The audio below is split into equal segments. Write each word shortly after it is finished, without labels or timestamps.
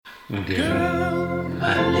Girl,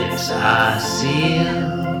 my lips are sealed.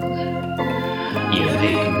 You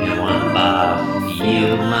make me want barf.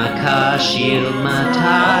 Yield my car, shield my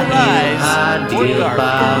tie, heel, hard deal,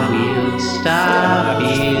 bar wheel, stop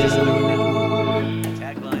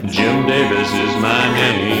Jim Davis is my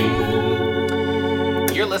name.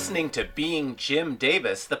 You're listening to Being Jim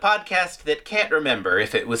Davis, the podcast that can't remember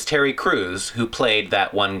if it was Terry Crews who played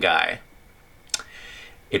that one guy.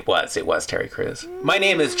 It was Terry Crews. My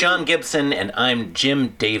name is John Gibson, and I'm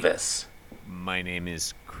Jim Davis. My name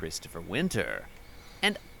is Christopher Winter,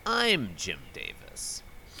 and I'm Jim Davis.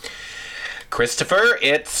 Christopher,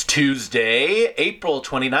 it's Tuesday, April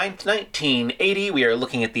 29th, 1980. We are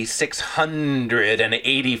looking at the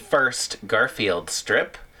 681st Garfield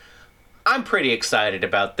strip. I'm pretty excited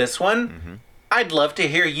about this one. Mm-hmm. I'd love to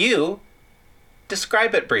hear you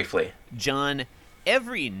describe it briefly. John,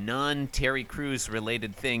 every non-Terry Crews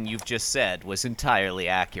related thing you've just said was entirely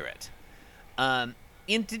accurate.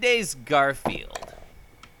 In today's Garfield,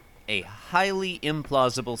 a highly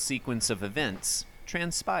implausible sequence of events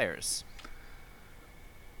transpires.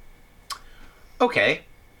 Okay.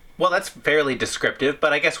 Well, that's fairly descriptive,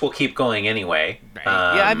 but I guess we'll keep going anyway.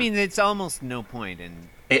 Right. Yeah, I mean, it's almost no point in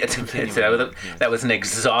that was an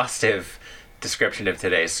exhaustive description of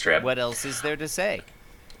today's strip. What else is there to say?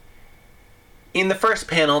 In the first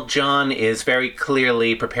panel, John is very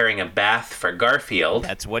clearly preparing a bath for Garfield.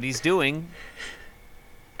 That's what he's doing.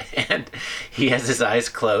 And he has his eyes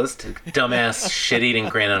closed, dumbass shit-eating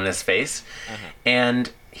grin on his face. Uh-huh.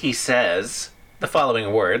 And he says the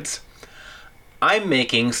following words: "I'm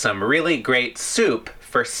making some really great soup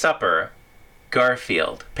for supper,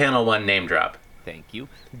 Garfield." Panel 1 name drop. Thank you.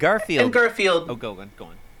 Garfield. And Garfield... Oh, go on.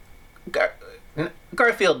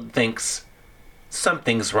 Garfield thinks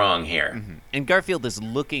something's wrong here. Mm-hmm. And Garfield is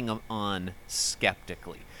looking on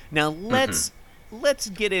skeptically. Now, let's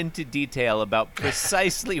get into detail about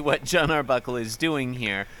precisely what John Arbuckle is doing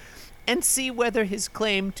here and see whether his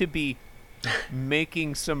claim to be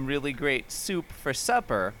making some really great soup for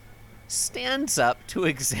supper stands up to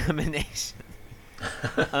examination.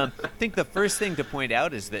 I think the first thing to point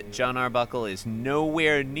out is that John Arbuckle is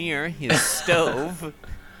nowhere near his stove.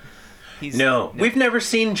 We've never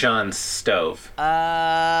seen John's stove.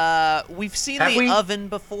 We've seen the oven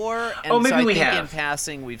before, and maybe so I we think have. In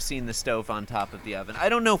passing we've seen the stove on top of the oven. I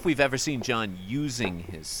don't know if we've ever seen John using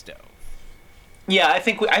his stove. Yeah, I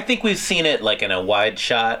think we've seen it like in a wide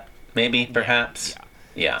shot, maybe, perhaps.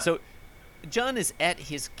 Yeah. So John is at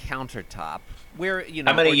his countertop, where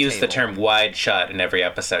I'm going to use the term wide shot in every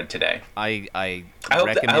episode today. I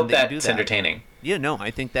hope that you do that's that. entertaining. Yeah, no, I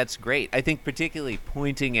think that's great. I think particularly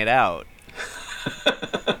pointing it out.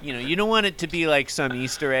 You don't want it to be like some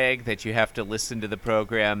Easter egg that you have to listen to the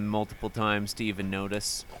program multiple times to even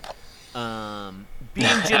notice. Being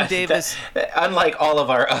Jim Davis, unlike all of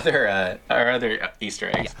our other Easter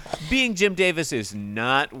eggs, Being Jim Davis is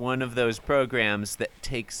not one of those programs that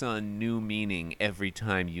takes on new meaning every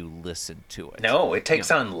time you listen to it. No, it takes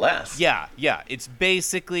on less. Yeah. It's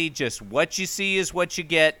basically just what you see is what you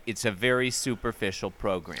get. It's a very superficial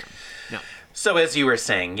program. No. So as you were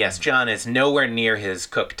saying, yes, John is nowhere near his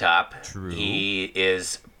cooktop. True. He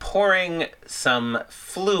is pouring some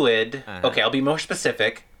fluid. Uh-huh. Okay, I'll be more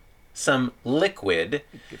specific. Some liquid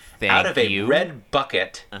out of a red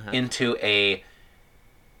bucket into a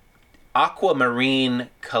aquamarine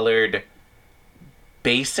colored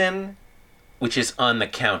basin, which is on the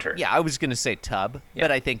counter. Yeah, I was going to say tub,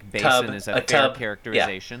 but I think basin is a fair tub,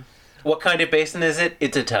 characterization. Yeah. What kind of basin is it?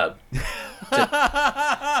 It's a tub.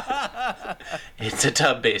 It's a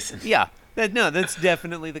tub basin. Yeah. That's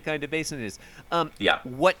definitely the kind of basin it is.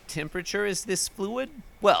 What temperature is this fluid?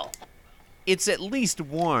 Well, it's at least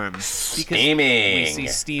warm because steaming. We see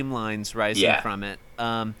steam lines rising from it.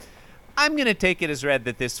 I'm going to take it as read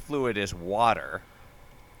that this fluid is water,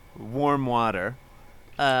 warm water.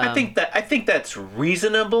 I think that's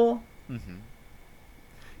reasonable. Mm-hmm.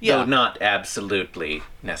 Yeah, though not absolutely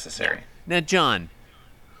necessary. Now, John,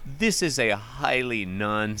 this is a highly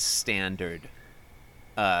non-standard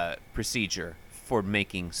procedure for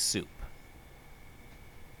making soup.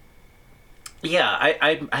 Yeah,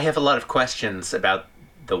 I have a lot of questions about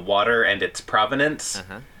the water and its provenance.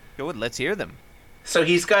 Good, let's hear them. So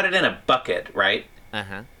he's got it in a bucket, right?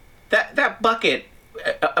 That bucket,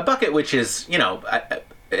 a bucket which is,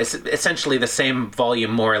 is essentially the same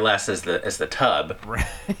volume more or less as the tub. Right.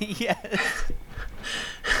 Yes.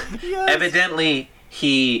 Evidently,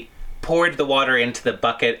 he poured the water into the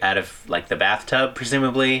bucket out of like the bathtub,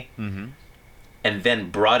 presumably. Mm-hmm. And then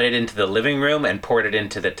brought it into the living room and poured it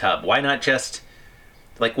into the tub. Why not just,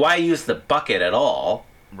 why use the bucket at all?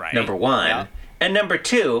 Right. Number one. Yeah. And number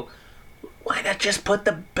two, why not just put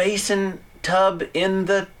the basin tub in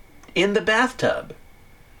the bathtub?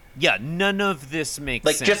 Yeah, none of this makes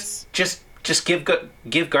Like, sense. just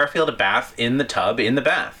give Garfield a bath in the tub in the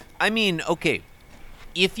bath. I mean, okay,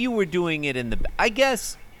 if you were doing it in the, I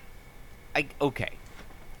guess, okay,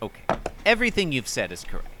 everything you've said is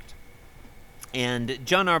correct. And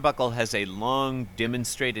John Arbuckle has a long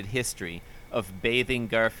demonstrated history of bathing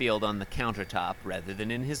Garfield on the countertop rather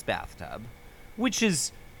than in his bathtub, which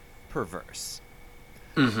is perverse.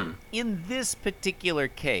 Mm-hmm. In this particular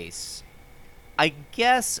case, I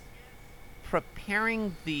guess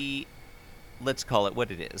preparing the, let's call it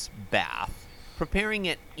what it is, bath, preparing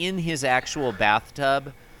it in his actual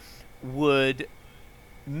bathtub would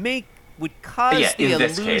cause the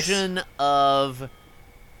illusion of,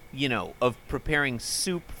 of preparing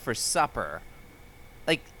soup for supper.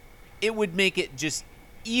 Like, it would make it just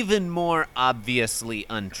even more obviously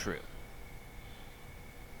untrue.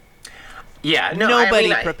 Yeah, no,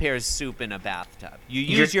 Nobody prepares soup in a bathtub. You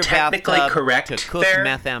use your bathtub to cook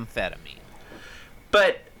methamphetamine.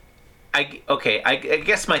 But I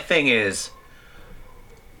guess my thing is,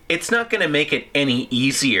 it's not going to make it any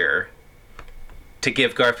easier to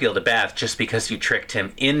give Garfield a bath just because you tricked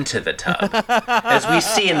him into the tub. As we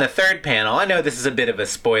see in the third panel, I know this is a bit of a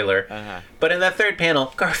spoiler, but in the third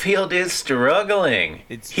panel, Garfield is struggling.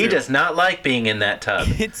 He does not like being in that tub.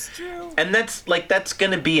 It's true. And that's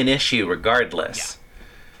going to be an issue regardless. Yeah.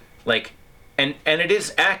 Like, and it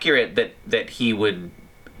is accurate that he would,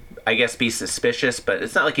 I guess, be suspicious, but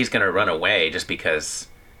it's not like he's going to run away just because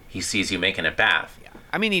he sees you making a bath. Yeah.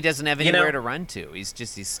 I mean, he doesn't have anywhere to run to.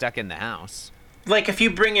 He's stuck in the house. Like, if you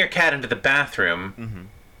bring your cat into the bathroom,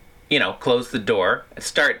 close the door, and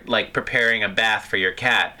start, like, preparing a bath for your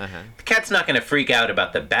cat, the cat's not going to freak out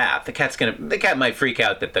about the bath. The cat might freak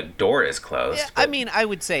out that the door is closed. Yeah, I mean, I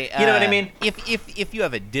would say... you know what I mean? If you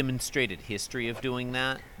have a demonstrated history of doing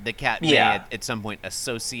that, the cat may at some point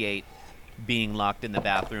associate being locked in the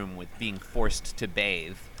bathroom with being forced to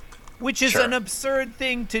bathe, which is an absurd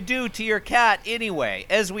thing to do to your cat anyway,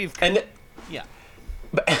 as we've... yeah.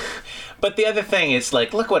 But the other thing is,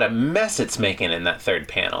 like, look what a mess it's making in that third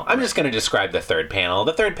panel. I'm just going to describe the third panel.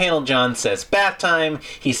 The third panel, John says, bath time.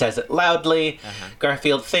 He says it loudly.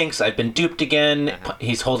 Garfield thinks, I've been duped again.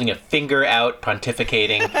 He's holding a finger out,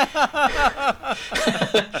 pontificating.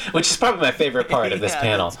 Which is probably my favorite part of this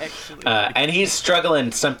panel. And he's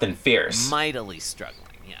struggling something fierce. Mightily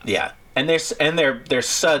struggling, yeah. Yeah. And there's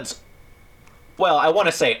suds, well, I want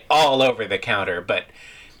to say all over the counter, but...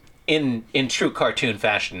 In true cartoon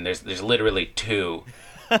fashion, there's literally two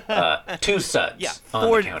suds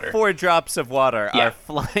on the counter. 4 drops of water are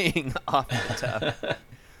flying off the tub.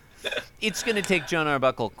 It's going to take John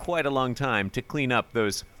Arbuckle quite a long time to clean up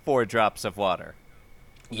those 4 drops of water.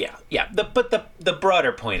 Yeah. But the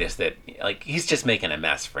broader point is that, like, he's just making a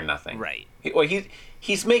mess for nothing. Right.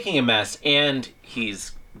 He's making a mess, and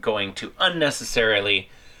he's going to unnecessary,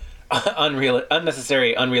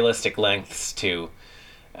 unrealistic lengths to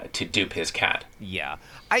dupe his cat. Yeah.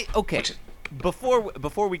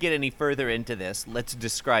 Before we get any further into this, let's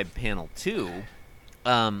describe panel 2.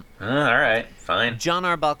 All right, fine. John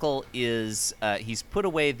Arbuckle is he's put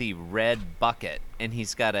away the red bucket, and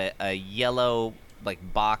he's got a yellow,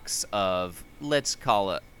 like, box of, let's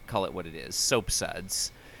call it what it is, soap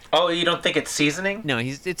suds. Oh, you don't think it's seasoning? No,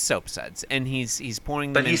 it's soap suds, and he's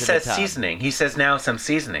pouring them into the tub. But he says seasoning. He says now some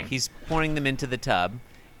seasoning. He's pouring them into the tub.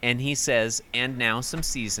 And he says, and now some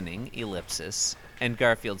seasoning, ellipsis. And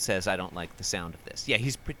Garfield says, I don't like the sound of this. Yeah,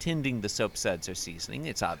 he's pretending the soap suds are seasoning.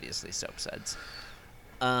 It's obviously soap suds.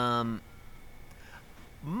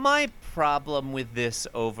 My problem with this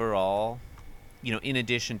overall, in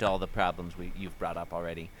addition to all the problems you've brought up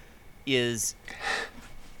already, is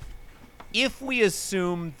if we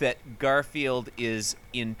assume that Garfield is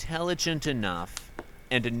intelligent enough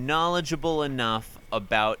and knowledgeable enough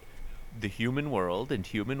about the human world and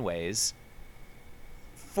human ways,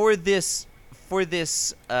 for this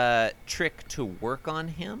trick to work on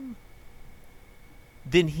him,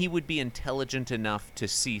 then he would be intelligent enough to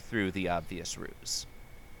see through the obvious ruse.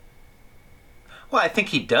 Well, I think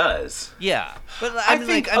he does. Yeah, but I'm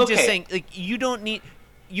just saying, like, you don't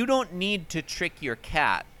need to trick your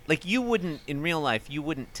cat. Like, in real life, you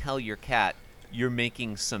wouldn't tell your cat you're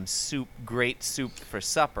making some great soup for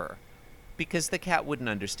supper, because the cat wouldn't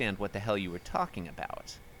understand what the hell you were talking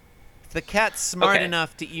about. If the cat's smart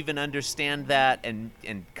enough to even understand that and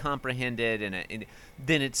comprehend it, and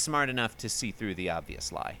then it's smart enough to see through the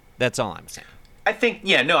obvious lie. That's all I'm saying. I think,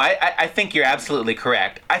 I think you're absolutely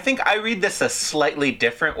correct. I think I read this a slightly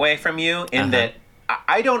different way from you, in that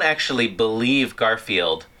I don't actually believe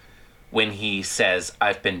Garfield when he says,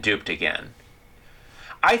 I've been duped again.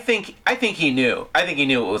 I think he knew. I think he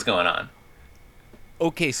knew what was going on.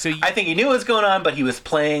 Okay, so I think he knew what was going on, but he was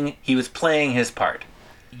playing his part.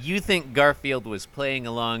 you think Garfield was playing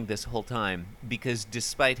along this whole time because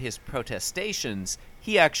despite his protestations,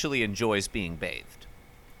 he actually enjoys being bathed.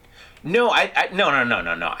 No,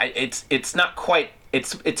 no. It's not quite.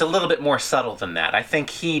 It's a little bit more subtle than that. I think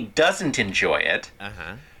he doesn't enjoy it.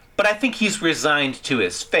 Uh-huh. But I think he's resigned to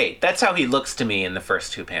his fate. That's how he looks to me in the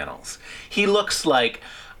first two panels. He looks like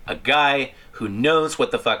a guy who knows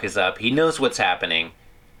what the fuck is up. He knows what's happening.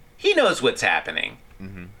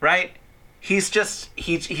 Mm-hmm. Right? He's just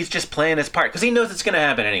playing his part because he knows it's going to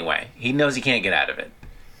happen anyway. He knows he can't get out of it.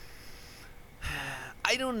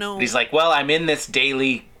 I don't know. He's like, well, I'm in this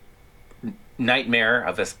daily nightmare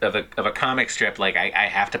of a comic strip. Like I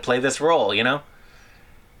have to play this role, you know.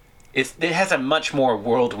 It has a much more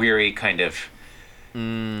world weary kind of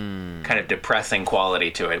depressing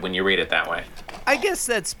quality to it when you read it that way. I guess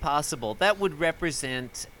that's possible. That would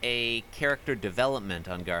represent a character development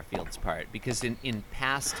on Garfield's part, because in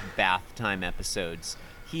past Bath Time episodes,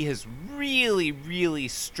 he has really, really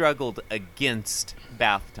struggled against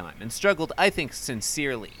Bath Time, and struggled, I think,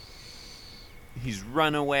 sincerely. He's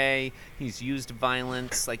run away, he's used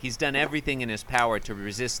violence, like he's done everything in his power to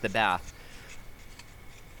resist the bath.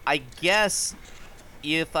 I guess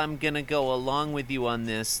if I'm going to go along with you on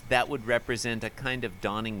this, that would represent a kind of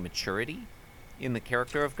dawning maturity in the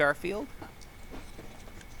character of Garfield.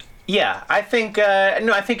 Yeah, I think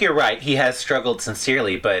you're right. He has struggled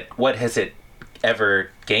sincerely, but what has it ever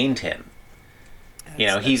gained him?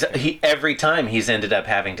 Every time he's ended up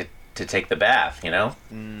having to take the bath, you know?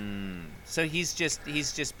 So he's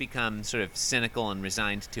just become sort of cynical and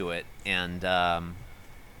resigned to it and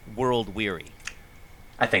world weary.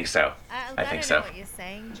 I think so. I don't know what you're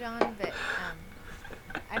saying, John, but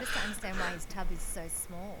I just don't understand why his tub is so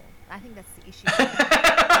small. I think that's the issue.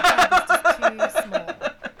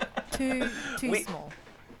 It's just too small. Too small.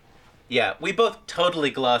 Yeah, we both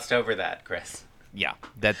totally glossed over that, Chris. Yeah,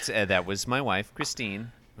 that was my wife,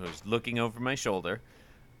 Christine, who was looking over my shoulder.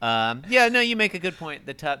 You make a good point.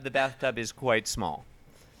 The bathtub is quite small.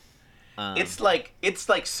 It's like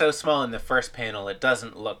so small in the first panel, it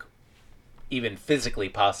doesn't look even physically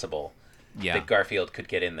possible that Garfield could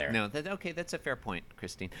get in there. No, that's a fair point,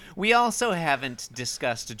 Christine. We also haven't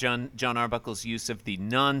discussed John Arbuckle's use of the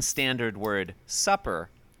non-standard word supper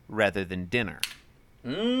rather than dinner.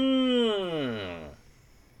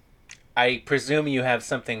 I presume you have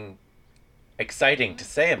something exciting to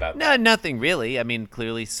say about that. No, nothing really. I mean,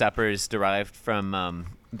 clearly supper is derived from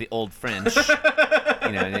the Old French,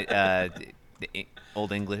 the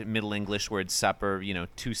Old English, Middle English word supper,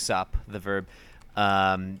 to sup, the verb.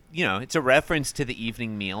 It's a reference to the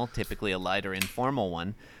evening meal, typically a lighter, informal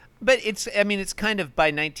one. But it's kind of by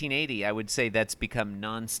 1980, I would say that's become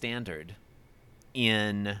non-standard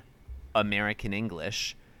in American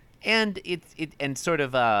English, and and sort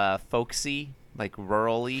of folksy, like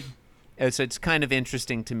rurally. So it's kind of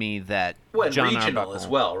interesting to me that John regional Arbuckle, as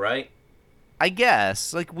well, right? I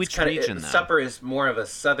guess, like which region though? Supper is more of a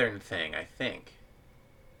southern thing, I think.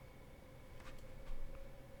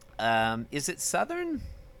 Is it southern?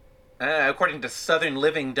 According to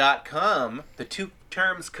southernliving.com, the two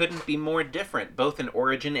terms couldn't be more different, both in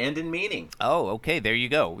origin and in meaning. Oh, okay, there you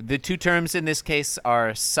go. The two terms in this case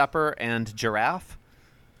are supper and giraffe?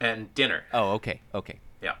 And dinner. Oh, okay.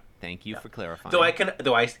 Yeah. Thank you for clarifying. Though I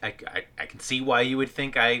can see why you would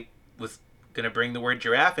think I was going to bring the word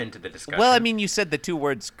giraffe into the discussion. Well, I mean, you said the two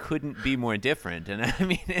words couldn't be more different, and I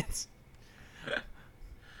mean, it's...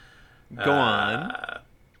 Go on.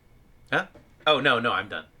 Huh? Oh, no, I'm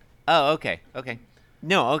done. Oh, okay.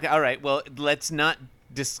 No, okay, all right. Well, let's not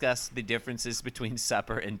discuss the differences between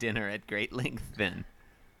supper and dinner at great length, then.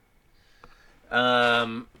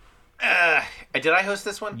 Did I host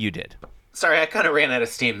this one? You did. Sorry, I kind of ran out of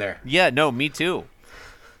steam there. Yeah, no, me too.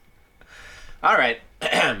 All right.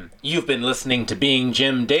 You've been listening to Being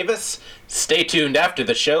Jim Davis. Stay tuned after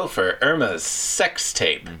the show for Irma's sex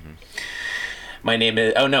tape. Mm-hmm. My name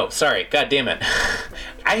is... Oh, no, sorry. God damn it.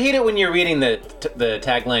 I hate it when you're reading the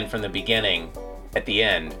tagline from the beginning at the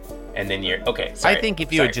end, and then you're... Okay, sorry. I think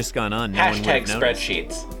if you had just gone on, no one would have noticed.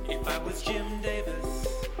 #spreadsheets. If I was Jim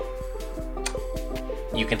Davis.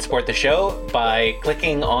 You can support the show by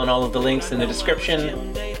clicking on all of the links in the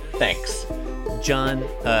description. Thanks. John,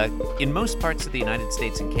 in most parts of the United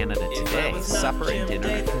States and Canada today, supper and dinner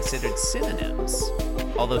are considered synonyms,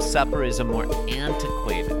 although supper is a more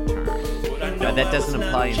antiquated term. That doesn't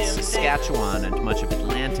apply in Saskatchewan and much of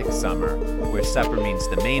Atlantic summer, where supper means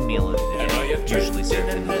the main meal of the day, usually served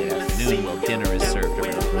in the late afternoon, while dinner is served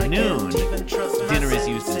around noon. Dinner is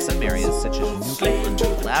used in some areas, such as Newfoundland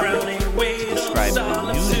and Labrador, to describe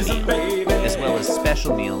the noon meal, as well as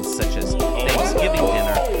special meals such as Thanksgiving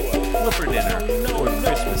dinner, flipper dinner, or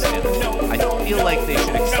Christmas dinner. I feel like they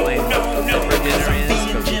should explain what flipper dinner is,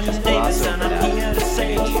 but we just gloss over that.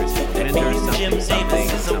 Maybe it's something.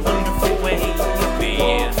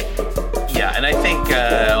 Yeah, and I think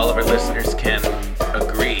all of our listeners can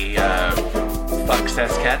agree, fuck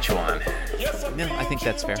Saskatchewan. No, I think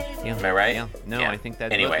that's fair. Yeah. Am I right? Yeah. No, Yeah. I think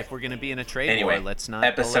that Anyway. look, if we're going to be in a trade war, let's not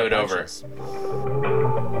episode pull our over. punches.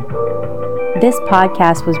 This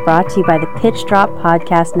podcast was brought to you by the Pitch Drop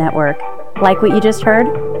Podcast Network. Like what you just heard?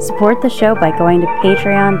 Support the show by going to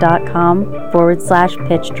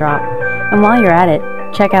patreon.com/pitchdrop. And while you're at it,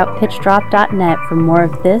 check out pitchdrop.net for more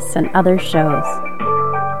of this and other shows.